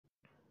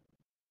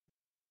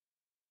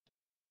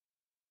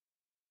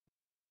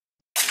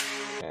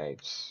Hey,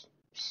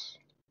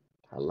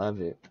 I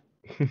love it.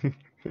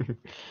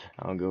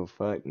 I don't give a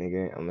fuck,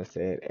 nigga. I'm gonna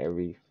say it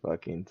every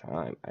fucking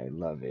time. I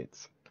love it.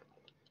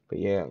 But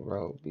yeah,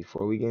 bro,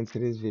 before we get into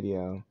this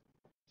video,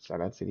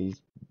 shout out to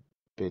these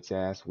bitch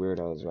ass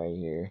weirdos right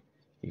here.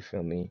 You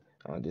feel me?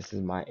 This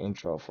is my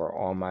intro for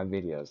all my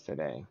videos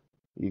today.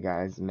 You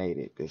guys made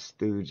it. The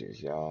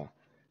Stooges, y'all.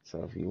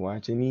 So if you're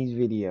watching these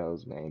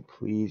videos, man,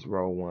 please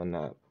roll one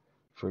up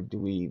for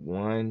Dweeb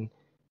 1,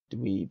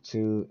 Dweeb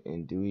 2,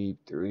 and Dweeb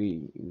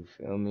 3. You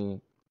feel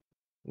me?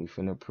 We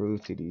finna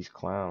prove to these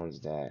clowns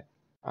that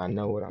I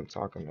know what I'm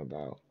talking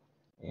about.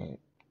 And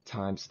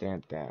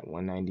timestamp that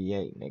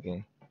 198,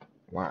 nigga.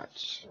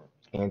 Watch.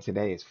 And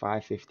today is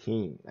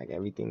 5:15. Like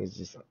everything is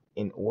just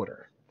in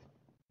order.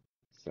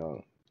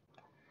 So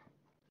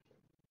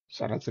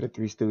shout out to the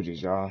Three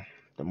Stooges, y'all.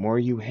 The more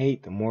you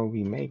hate, the more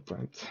we make, bro.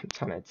 I'm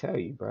trying to tell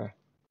you, bro. I'm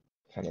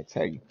trying to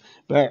tell you.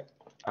 But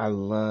I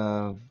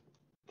love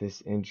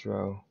this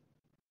intro.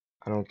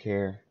 I don't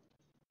care.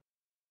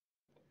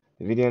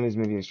 The video in this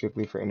movie is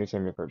strictly for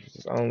entertainment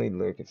purposes only. The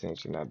lyric content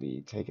should not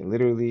be taken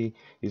literally.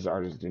 These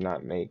artists do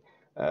not make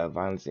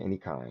violence of any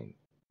kind.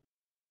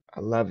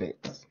 I love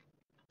it.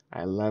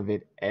 I love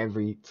it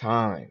every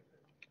time.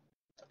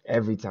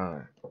 Every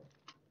time.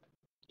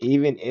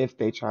 Even if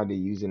they try to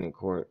use it in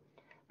court,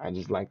 I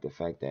just like the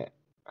fact that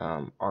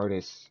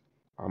artists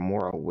are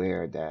more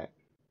aware that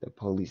the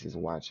police is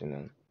watching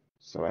them.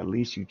 So at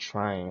least you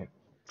trying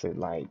to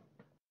like,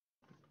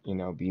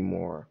 be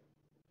more,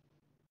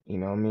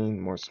 what I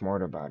mean, more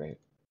smart about it.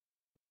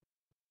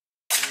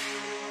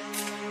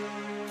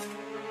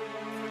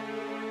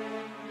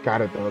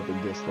 Gotta throw up the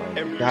disclaimer.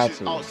 Mloose Got is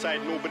to.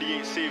 outside, nobody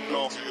ain't safe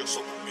now.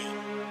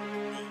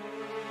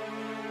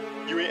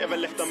 You ain't ever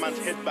left a man's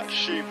head back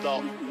shaved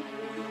out.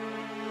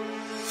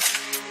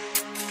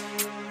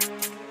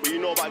 But you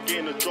know about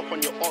getting a drop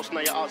on your arse,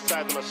 now you're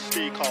outside on a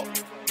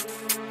stakeout.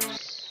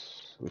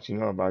 What you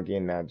know about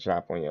getting that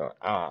drop on your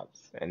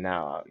ops, and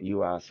now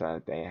you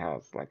outside their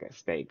house like a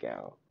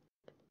stakeout.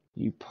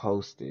 You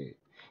posted.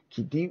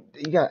 You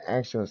gotta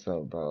ask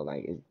yourself, bro,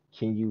 like,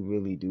 can you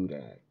really do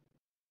that?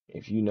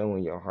 If you know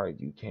in your heart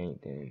you can't,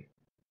 then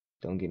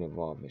don't get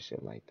involved in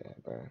shit like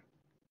that, bro.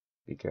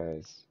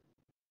 Because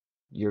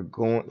you're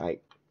going,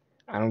 like,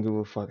 I don't give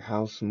a fuck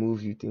how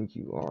smooth you think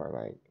you are.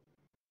 Like,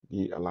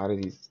 a lot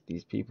of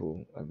these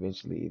people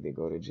eventually either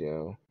go to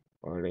jail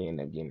or they end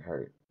up getting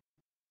hurt.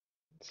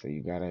 So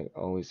you gotta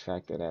always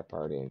factor that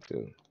part in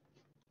too.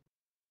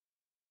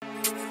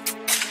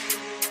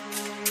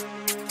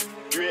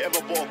 You ain't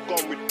ever bought a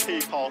gun with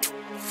PayPal.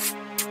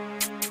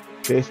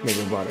 This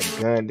nigga bought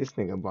a gun. This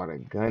nigga bought a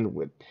gun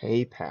with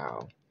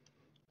PayPal.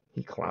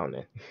 He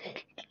clowning.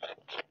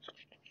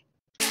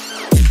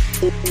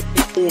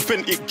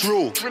 Authentic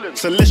drill,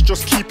 so let's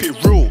just keep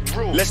it real.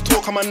 Let's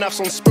talk how my naps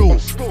on spill.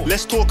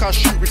 Let's talk how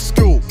shoot with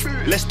skill.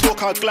 Let's talk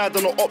how glide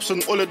on the ops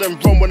and all of them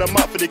run when I'm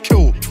out for the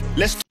kill.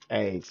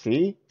 Hey,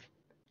 see?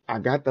 I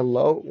got the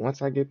low.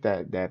 Once I get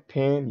that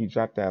pin, you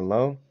drop that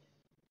low,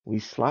 we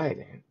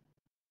sliding.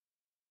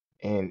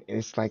 And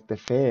it's like the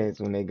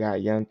feds when they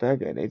got Young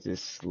Thugger. They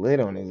just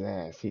slid on his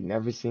ass. He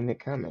never seen it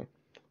coming.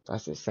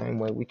 That's the same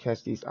way we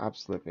catch these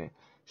ops slipping.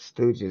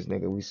 Stooges,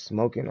 nigga, we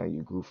smoking on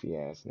you goofy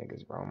ass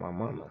niggas, bro. My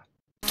mama.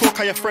 Talk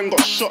how your friend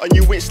got shot and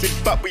you ain't slid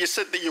back, but you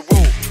said that you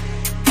will.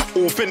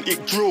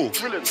 Authentic drill,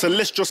 so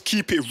let's just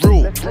keep it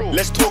real.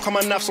 Let's talk how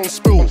my naps on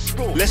spill.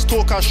 Let's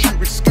talk how shoot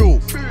with skill.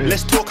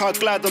 Let's talk how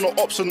glide on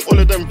the ops and all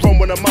of them run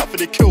when I'm out for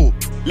the kill.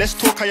 Let's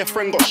talk how your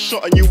friend got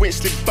shot and you ain't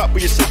slid back,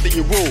 but you said that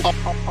you will.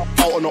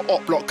 Out on the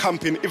op block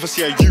camping, if I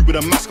see a youth with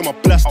a mask, I'ma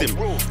blast him.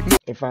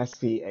 If I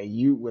see a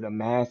youth with a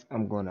mask,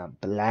 I'm gonna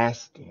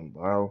blast him,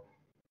 bro.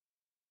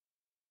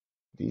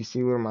 Do you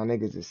see what my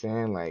niggas is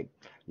saying? Like,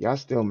 y'all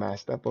still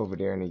masked up over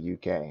there in the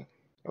UK.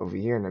 Over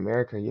here in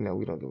America,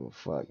 we don't give a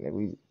fuck. Like,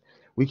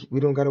 we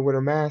don't gotta wear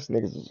a mask.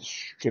 Niggas just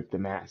strip the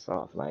mask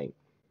off. Like,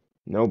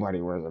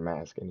 nobody wears a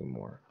mask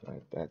anymore.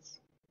 Like, that's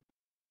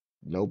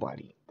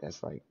nobody.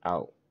 That's like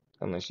out.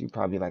 Unless you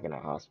probably like in a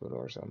hospital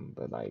or something.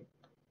 But like,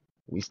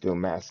 we still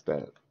masked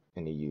up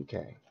in the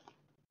UK.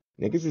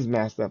 Niggas is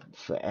masked up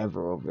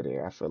forever over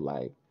there, I feel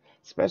like.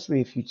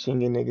 Especially if you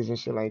chinging niggas and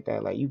shit like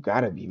that. Like, you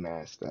gotta be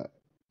masked up.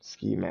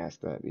 Ski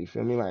masked up. You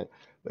feel me? Like,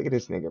 look at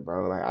this nigga,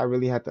 bro. Like, I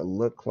really had to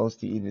look close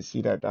to even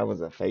see that that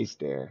was a face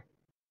there.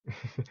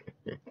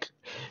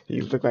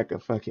 He looked like a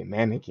fucking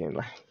mannequin.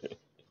 Like,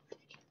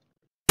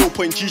 No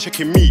point G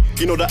checking me,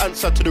 you know the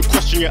answer to the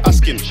question you're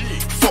asking.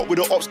 Fuck with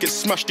the ops, get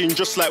smashed in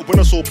just like when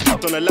I saw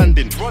Pupped on a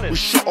landing. We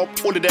shut up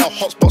all of their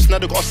hotspots, now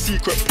they got a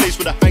secret place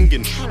with a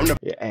hanging.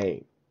 yeah,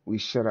 hey, we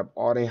shut up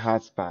all they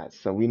hot spots,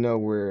 so we know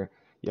where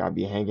y'all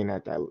be hanging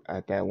at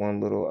that one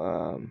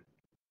little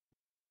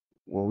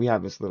well, we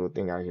have this little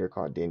thing out here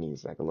called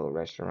Denny's, like a little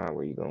restaurant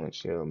where you go and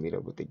chill, meet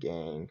up with the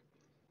gang,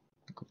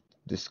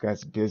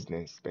 discuss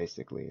business,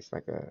 basically. It's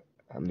like a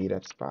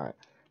meetup spot.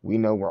 We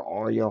know where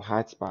all your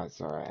hot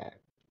spots are at.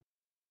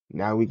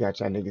 Now we got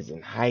y'all niggas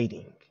in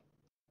hiding.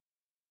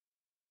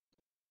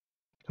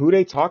 Who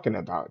they talking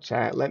about,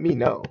 chat? Let me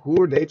know.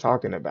 Who are they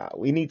talking about?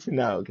 We need to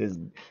know because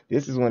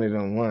this is one of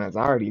them ones.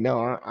 I already know.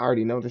 I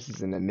already know this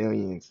is in the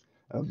millions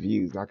of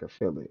views. I can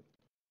feel it.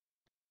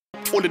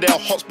 All of their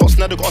hotspots,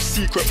 now they got a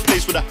secret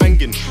place where they're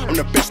hanging. I'm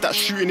the best at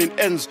shooting in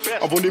ends.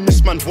 I've only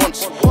missed man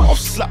once. I've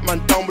slapped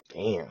man down with.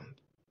 Damn.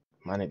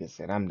 My nigga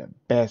said I'm the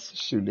best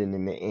shooting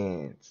in the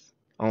ends.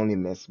 Only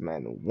missed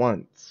man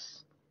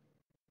once.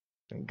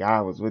 And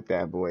God was with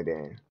that boy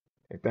then.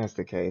 If that's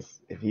the case,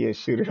 if he a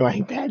shooter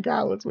like that,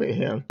 God was with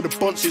him. The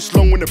bunts, it's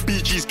long when the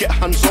BGs get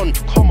hands on.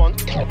 Come on,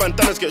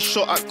 bandanas get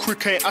shot at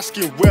quick. I ain't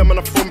asking where man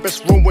I'm from.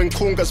 Best run when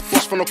corn gets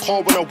bust from the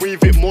car. When I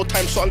wave it, more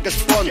time something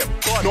gets bun.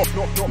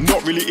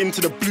 Not really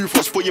into the blue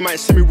fox, but you might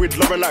see me with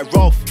Lauren like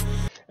Ralph.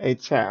 Hey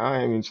chat,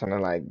 I ain't even trying to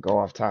like go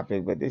off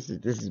topic, but this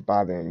is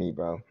bothering me,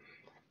 bro.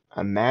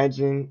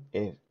 Imagine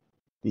if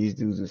these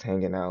dudes was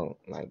hanging out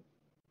like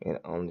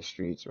on the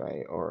streets,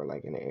 right, or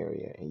like in the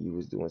area, and you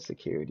was doing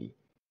security,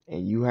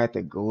 and you had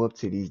to go up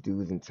to these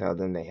dudes and tell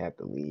them they had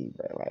to leave,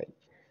 bro.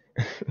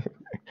 Like,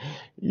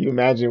 you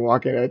imagine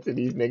walking up to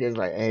these niggas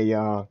like, "Hey,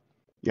 y'all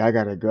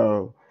gotta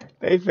go."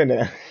 They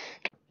finna,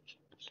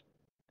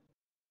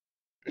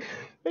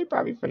 they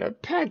probably finna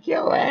pack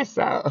your ass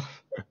out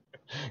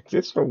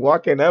just for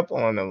walking up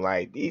on them.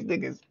 Like these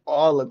niggas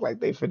all look like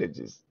they finna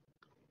just.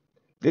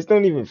 This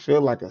don't even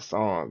feel like a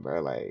song, bro.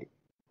 Like,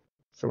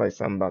 feel like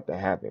something about to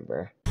happen,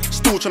 bro.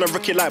 Still trying to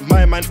wreck it like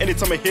my man.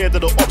 Anytime I hear that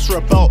the ops are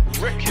about,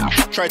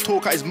 try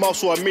talk at his mouth,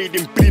 so I made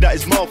him bleed out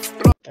his mouth.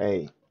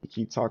 Hey, you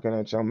keep talking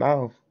out your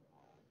mouth,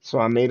 so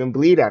I made him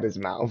bleed out his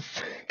mouth.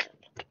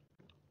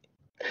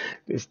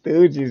 The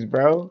Stooges,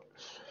 bro.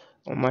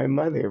 On my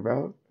mother,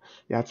 bro.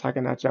 Y'all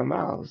talking out your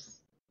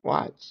mouths.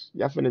 Watch.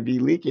 Y'all finna be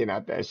leaking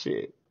out that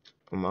shit.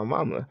 On my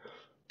mama.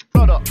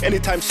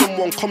 Anytime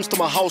someone comes to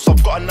my house,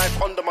 I've got a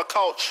knife under my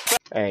couch.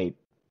 Hey,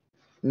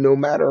 no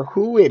matter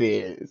who it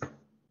is,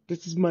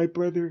 this is my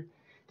brother.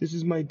 This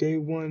is my day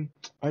one.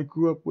 I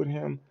grew up with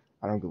him.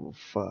 I don't give a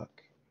fuck.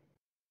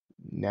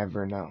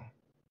 Never know.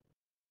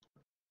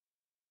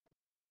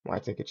 Why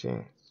take a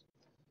chance?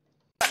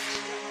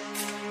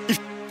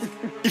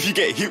 If you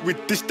get hit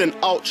with this, then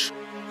ouch.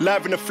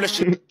 Live in the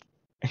flesh.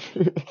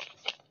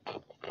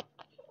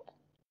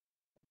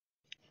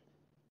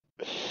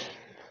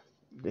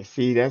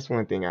 See, that's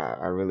one thing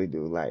I really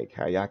do like,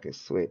 how y'all can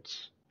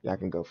switch. Y'all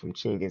can go from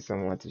chinking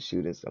someone to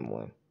shooting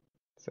someone.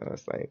 So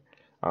it's like,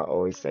 I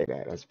always say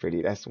that.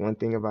 That's one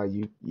thing about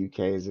UK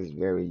is it's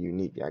very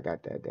unique. Y'all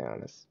got that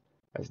down.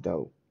 That's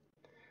dope.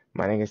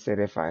 My nigga said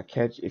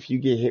if you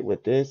get hit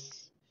with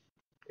this,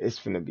 it's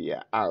finna be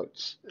a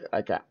ouch.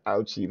 Like a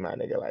ouchie, my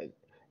nigga. Like,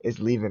 it's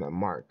leaving a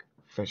mark,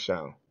 for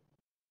sure.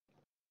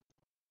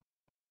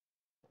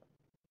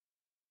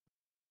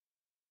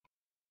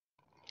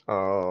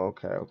 Oh,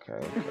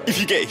 okay. If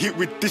you get hit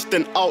with this,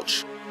 then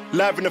ouch.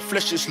 Live in the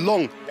flesh, it's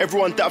long.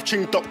 Everyone that I've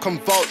chinged up can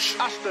vouch.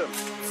 Ask them.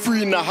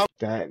 Free in the house.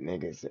 That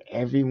nigga said,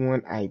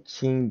 everyone I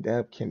chinged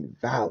up can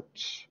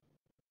vouch.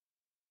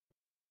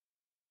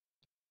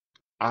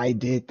 I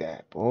did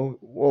that, boy.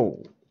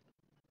 Whoa.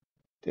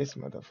 This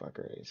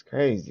motherfucker is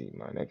crazy,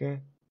 my nigga.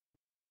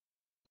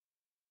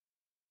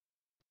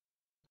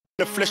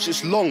 The flesh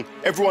is long.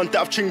 Everyone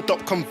that I've chinged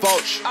up can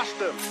vouch. Ask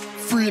them.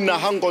 Free in the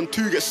hang on,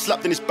 two gets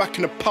slapped in his back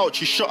in the pouch.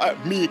 He shot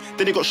at me,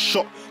 then he got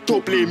shot.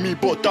 Don't blame me,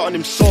 but that on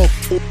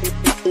himself.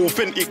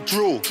 Authentic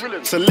drill.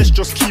 So let's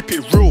just keep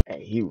it real.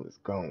 Hey, he was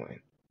going.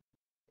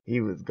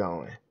 He was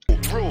going.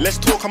 Let's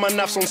talk how my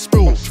knives on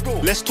spill.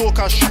 Let's talk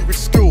how I shoot with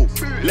skill.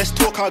 Let's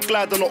talk how I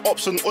glide on the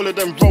ops and all of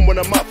them run when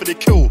I'm out for the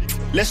kill.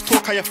 Let's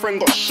talk how your friend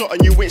got shot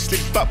and you ain't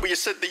slick back, but you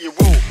said that you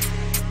will.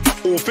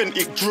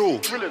 Authentic drill.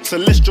 So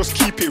let's just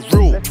keep it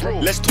real.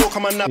 Let's talk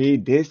how my knives. See,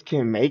 this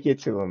can make it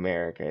to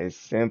America. It's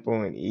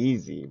simple and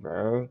easy,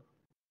 bro.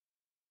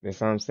 That's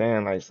what I'm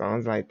saying. Like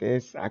songs like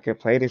this, I could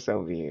play this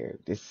over here.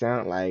 This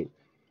sound like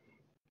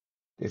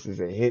this is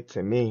a hit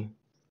to me.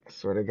 I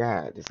swear to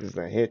God, this is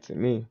a hit to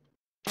me.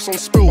 On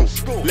spill.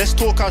 Let's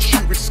talk how I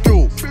shoot with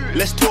skill.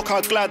 Let's talk how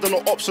I glide on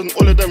the ops and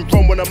all of them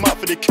run when I'm out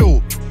for the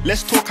kill.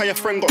 Let's talk how your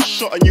friend got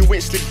shot and you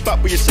ain't slick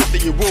back, but you said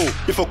that you will.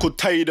 If I could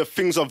tell you the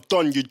things I've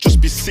done, you'd just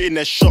be sitting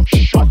there shocked.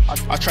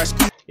 I try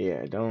squeeze.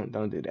 Yeah, don't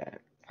do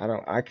that.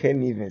 I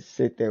couldn't even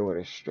sit there with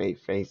a straight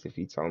face if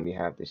you told me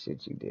half the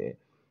shit you did.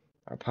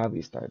 I'd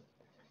probably start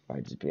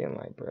like just being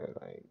like, bro,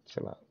 like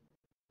chill out.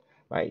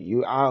 Like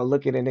I'll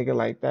look at a nigga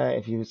like that.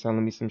 If he was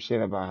telling me some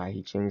shit about how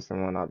he changed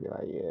someone, I'll be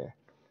like, yeah,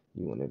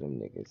 you one of them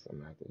niggas. I'm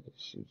gonna have to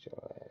just shoot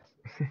your ass.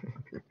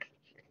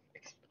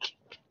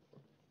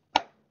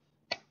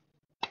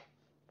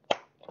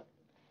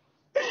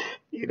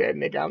 You that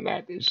nigga, I'm gonna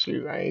have to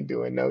shoot. I ain't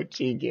doing no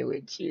cheeking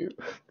with you.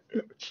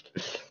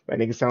 My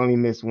niggas only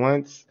miss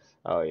once.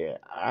 Oh yeah,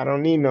 I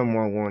don't need no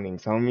more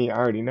warnings, homie. I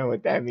already know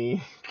what that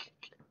means.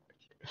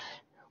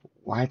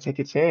 Why take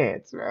a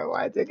chance, bro?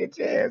 Why take a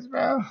chance,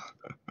 bro?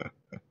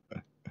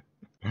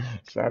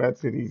 Shout out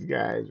to these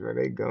guys, where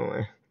they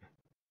going.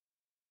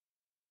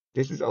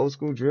 This is old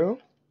school drill.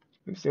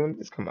 Let me see when did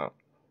this come out.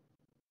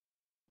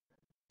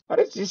 Oh,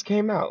 this just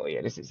came out. Oh,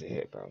 yeah, this is a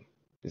hit, bro.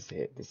 This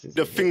hit. This is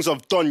The a hit. things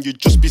I've done, you'd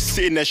just be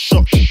sitting there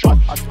shocked.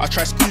 I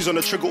try squeeze on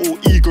the trigger all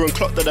eager and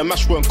clock that the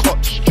mash weren't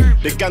caught.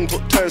 The gang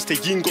took turns to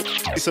yingle.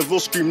 It's a real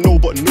scream no,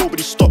 but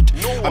nobody stopped.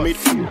 I made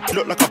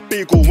look like a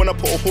bagel when I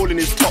put a hole in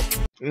his top.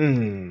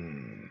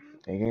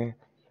 Nigga,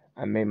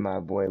 I made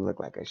my boy look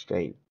like a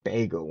straight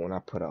bagel when I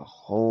put a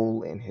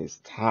hole in his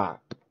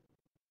top.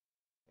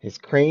 His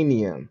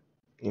cranium.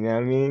 You know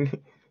what I mean?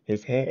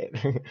 His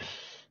head.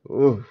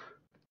 Ooh.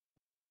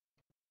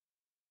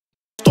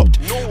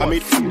 I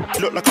made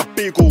look like a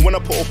bagel when I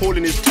put a hole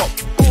in his top.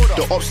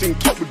 The ops link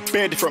top with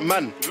bare different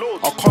man.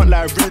 I can't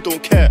lie, I really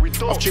don't care.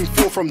 I've chinged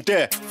 4 from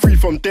there, 3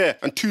 from there,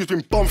 and 2's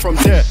been bummed from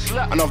there.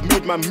 And I've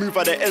made my move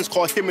out the ends,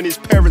 cause him and his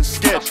parents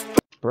scared.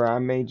 Bro, I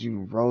made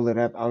you roll it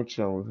up out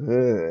your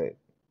hood.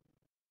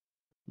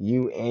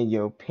 You and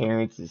your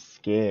parents is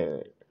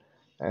scared.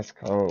 That's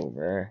cold,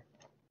 bro.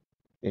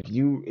 If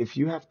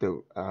you have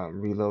to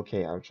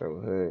relocate out your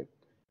hood,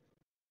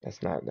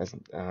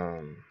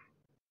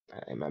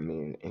 I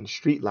mean, in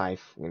street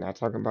life, we're not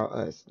talking about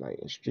us, like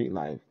in street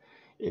life,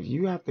 if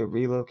you have to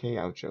relocate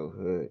out your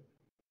hood,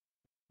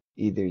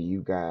 either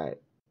you got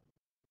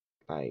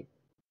like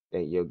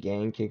that your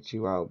gang kicked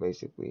you out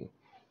basically,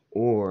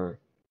 or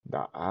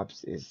the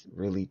ops is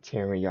really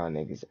tearing y'all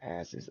niggas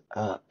asses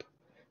up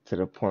to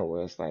the point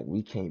where it's like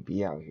we can't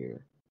be out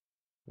here.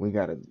 We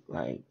gotta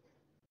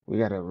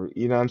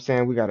you know what I'm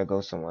saying? We gotta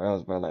go somewhere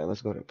else, bro. Like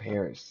let's go to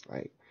Paris.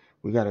 Like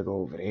we gotta go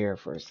over there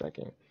for a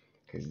second.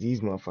 Cause these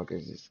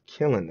motherfuckers is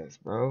killing us,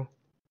 bro.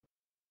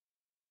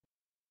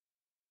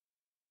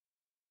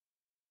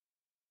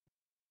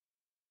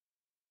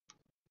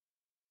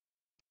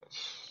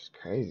 It's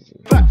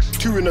crazy.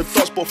 2 in the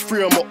dust, but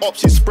 3 on my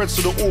ops, it spreads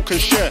so they all can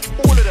share.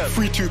 All of them.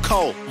 3-2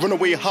 cow, run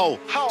away how?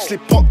 Slip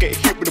pop, get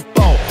hit with a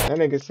bow. That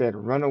nigga said,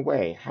 run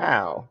away.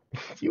 How?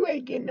 You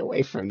ain't getting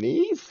away from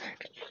these.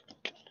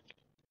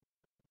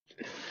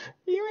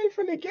 You ain't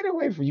finna get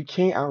away from. You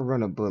can't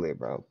outrun a bullet,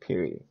 bro.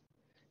 Period.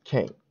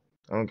 Can't.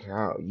 I don't care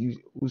how.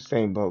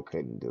 Usain Bolt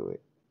couldn't do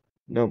it.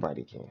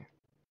 Nobody can.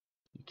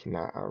 You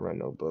cannot outrun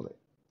no bullet.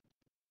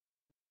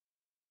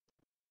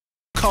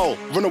 Cow,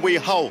 run away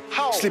how?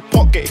 Slip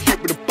pop, get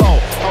hit with a bow.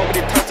 How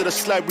many times did I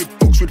slide with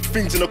books with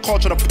things in the car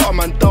trying to put a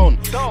man down?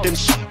 Them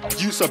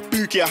use a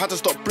bookie, I had to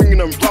stop bringing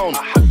them round.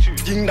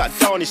 Ying that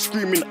down, he's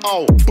screaming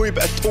out. Boy,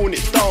 better tone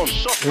it down.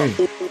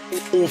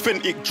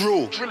 Authentic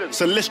drill,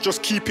 so let's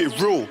just keep it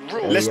real.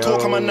 Let's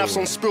talk how my naps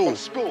on spill.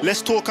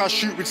 Let's talk how I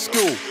shoot with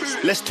skill.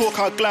 Let's talk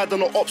how I glide on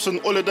the ops and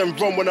all of them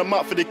run when I'm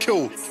out for the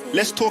kill.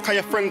 Let's talk how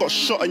your friend got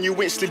shot and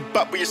you ain't slid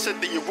back but you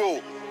said that you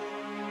will.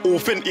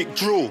 Authentic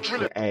drill.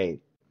 Hey,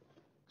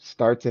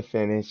 start to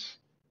finish,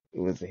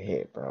 it was a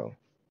hit, bro.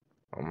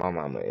 On my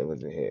mama, it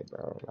was a hit,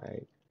 bro.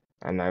 Like,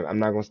 I'm not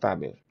gonna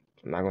stop it.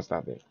 I'm not gonna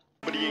stop it.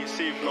 But he ain't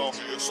safe now.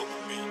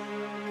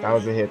 That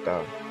was a hit,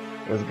 though.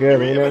 It was good,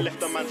 You Lena.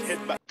 left a man's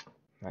head back.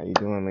 How you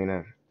doing,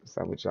 Lena? What's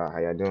up with y'all? How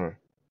y'all doing?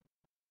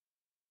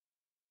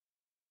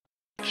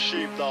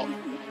 Shaved out.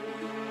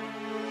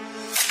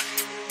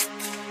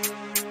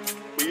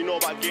 But you know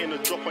about getting a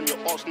drop on your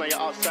ops, now you're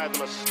outside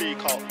on a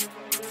stakeout.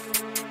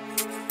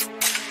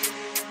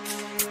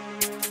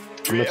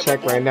 I'm gonna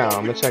check right now.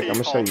 I'm gonna check. I'm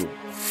gonna show you.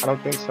 I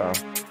don't think so.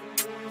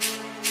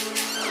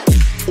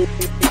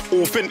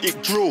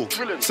 Authentic drill,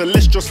 so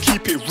let's just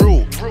keep it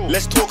real.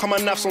 Let's talk how my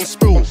naps on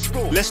spill.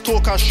 Let's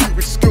talk how I shoot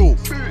with skill.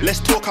 Let's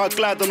talk how I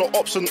glide on the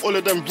ops and all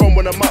of them run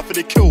when I'm out for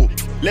the kill.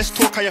 Let's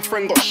talk how your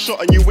friend got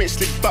shot and you ain't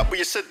slid back but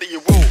you said that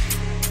you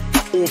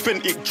will.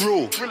 Authentic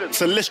drill,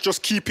 so let's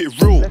just keep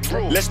it real.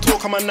 Let's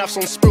talk how my naps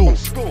on spill.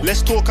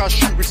 Let's talk how I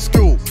shoot with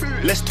skill.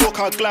 Let's talk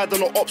how I glide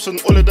on the ops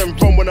and all of them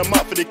run when I'm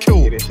out for the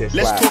kill.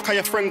 Let's talk how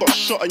your friend got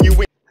shot and you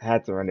ain't. I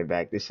had to run it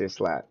back. This shit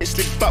slapped.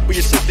 Slip back but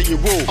you said that you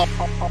will.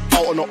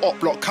 Out on the op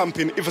block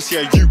camping. If I see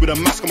a you with a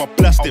mask, I'ma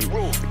blast him.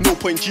 No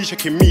point G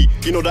checking me.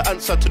 You know the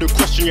answer to the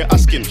question you're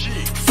asking.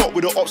 Fuck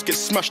with the ops, get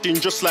smashed in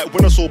just like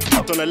when I saw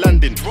Pete on a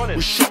landing.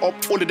 We shot up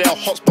all of their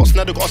hotspots.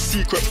 Now they got a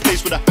secret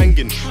place with a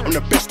hanging. I'm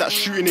the best at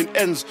shooting in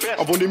ends.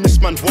 I've only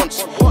missed man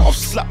once. I've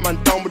slapped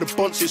man down with the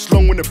bunts. It's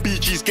long when the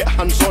BGs get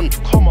hands on.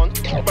 Come on.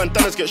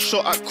 Bandanas get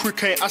shot at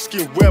quick. I ain't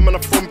asking where man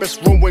I'm from.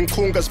 Best run when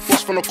corn gets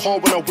bust from the car.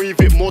 When I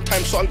wave it more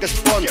time, something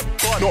gets bun.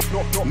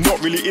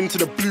 Not really into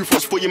the blue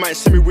thoughts, but you might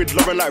see me with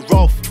Lauren like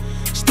Ralph.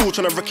 Still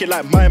trying to wreck it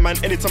like my man.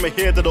 Anytime I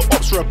hear that the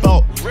ops are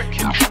about,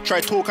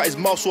 try talk at his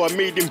mouth, so I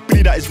made him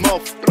bleed at his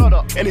mouth.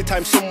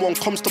 Anytime someone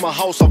comes to my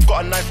house, I've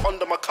got a knife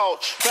under my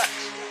couch.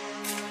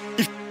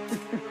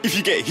 If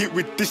you get hit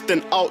with this,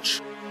 then ouch.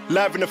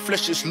 Live in the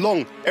flesh, it's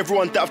long.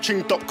 Everyone that I've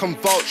chinged up can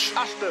vouch.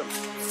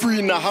 3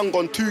 in the hang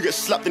on, 2 get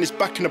slapped in his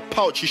back in the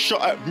pouch. He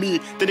shot at me,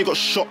 then he got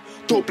shot.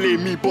 Don't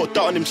blame me, but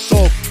that on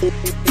himself.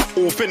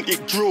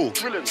 Authentic drill,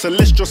 so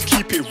let's just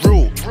keep it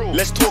real.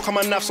 Let's talk how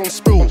my naps on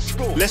spill.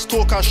 Let's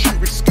talk how I shoot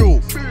with skill.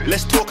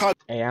 Let's talk how.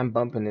 Hey, I'm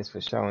bumping this for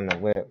showing the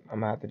whip.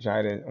 I'm gonna have to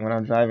try this when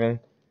I'm driving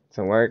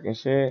to work and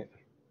shit.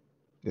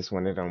 This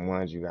one of them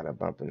ones you gotta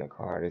bump in the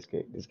car. This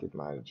gets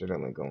my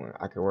adrenaline going.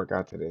 I could work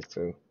out to this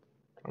too.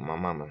 On my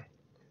mama.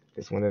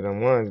 It's one of them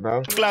ones,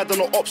 bro. Glide on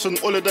the ops and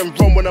all of them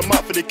run when I'm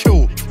out for the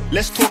kill.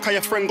 Let's talk how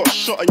your friend got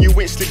shot and you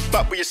ain't slid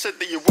back, but you said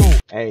that you will.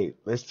 Hey,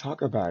 let's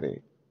talk about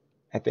it.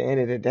 At the end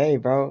of the day,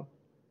 bro,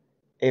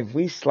 if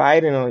we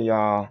sliding on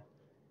y'all,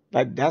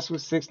 like that's what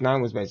 6ix9ine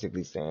was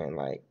basically saying.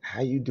 Like,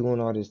 how you doing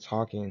all this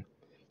talking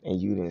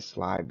and you didn't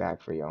slide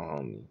back for your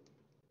homie?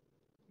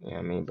 You know what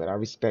I mean? But I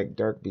respect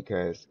Dirk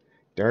because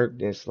Dirk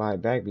didn't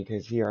slide back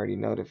because he already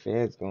know the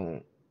feds gonna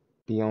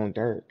be on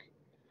Dirk.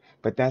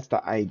 But that's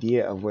the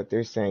idea of what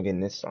they're saying in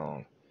this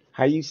song.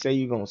 How you say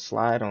you gonna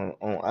slide on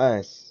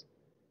us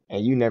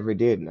and you never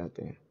did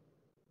nothing?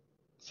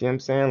 See what I'm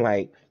saying?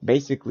 Like,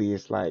 basically,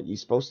 it's like you're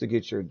supposed to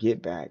get your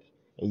get back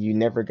and you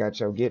never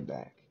got your get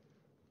back.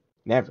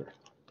 Never.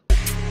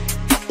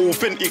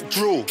 Authentic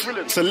drill,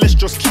 so let's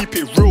just keep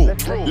it real.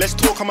 Let's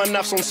talk how my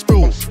naps on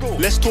spill.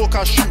 Let's talk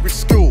how I shoot with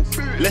skill.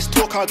 Let's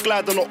talk how I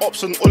glide on the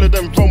ops and all of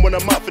them run when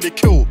I'm out for the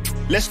kill.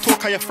 Let's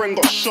talk how your friend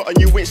got shot and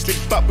you ain't slid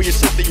back, but you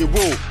said that you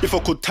will. If I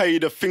could tell you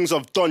the things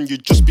I've done,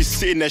 you'd just be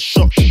sitting there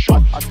shocked.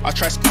 I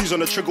try squeeze on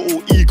the trigger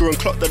all eager and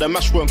clock that the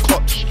match weren't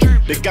cocked.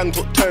 The gang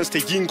took turns to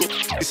yin got.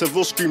 It's a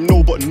real scream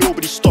no, but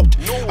nobody stopped.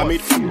 I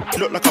made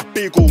look like a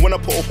bagel when I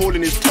put a hole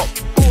in his top.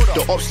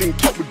 The ops linked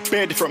top with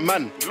bare different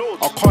man.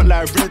 I can't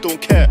lie, I really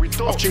don't care.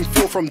 I've chinged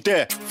 4 from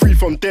there, 3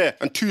 from there,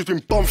 and 2's been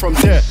bombed from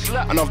there.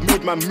 And I've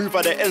made man move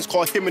out the ends,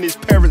 call him and his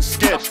parents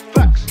scared.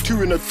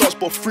 2 in the dust,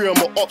 but 3 on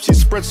my ops, it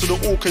spreads so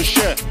they all can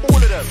share.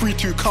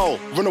 3-2 cow,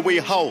 run away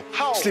how?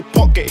 Slip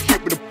pot, get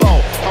hit with a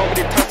bow. How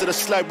many times did I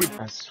slide with?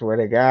 I swear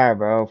to God,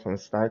 bro, from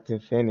start to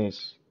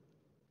finish,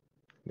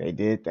 they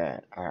did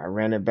that. I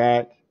ran it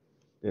back.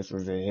 This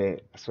was a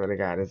hit. I swear to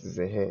God, this is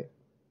a hit.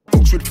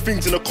 Books with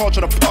things in the car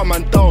trying to put a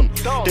man down.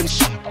 Then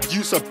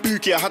use a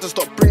bookie, I had to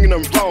stop bringing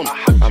them round.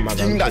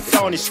 Ding that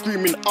down, he's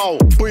screaming out.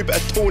 Boy,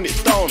 better tone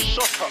it down.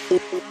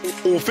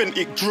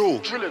 Authentic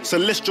drill, so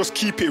let's just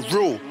keep it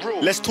real.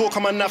 Let's talk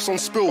how my naps on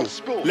spill.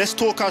 Let's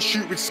talk how I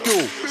shoot with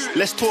skill.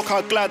 Let's talk how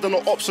I glide on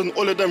the ops and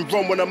all of them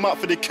run when I'm out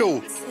for the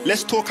kill.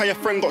 Let's talk how your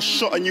friend got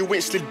shot and you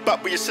ain't slid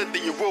back, but you said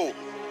that you will.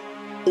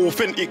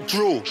 Authentic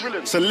drill,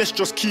 so let's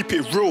just keep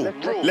it real.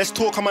 Let's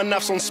talk how my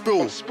naps on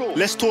spill.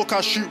 Let's talk how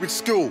I shoot with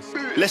skill.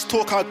 Let's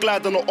talk how I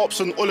glide on the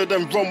ops and all of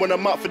them run when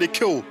I'm out for the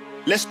kill.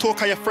 Let's talk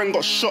how your friend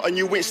got shot and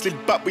you ain't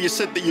slid back, but you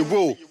said that you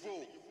will.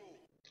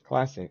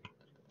 Classic.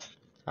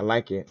 I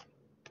like it.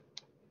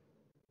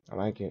 I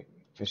like it.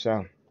 For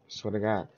sure. Swear to God.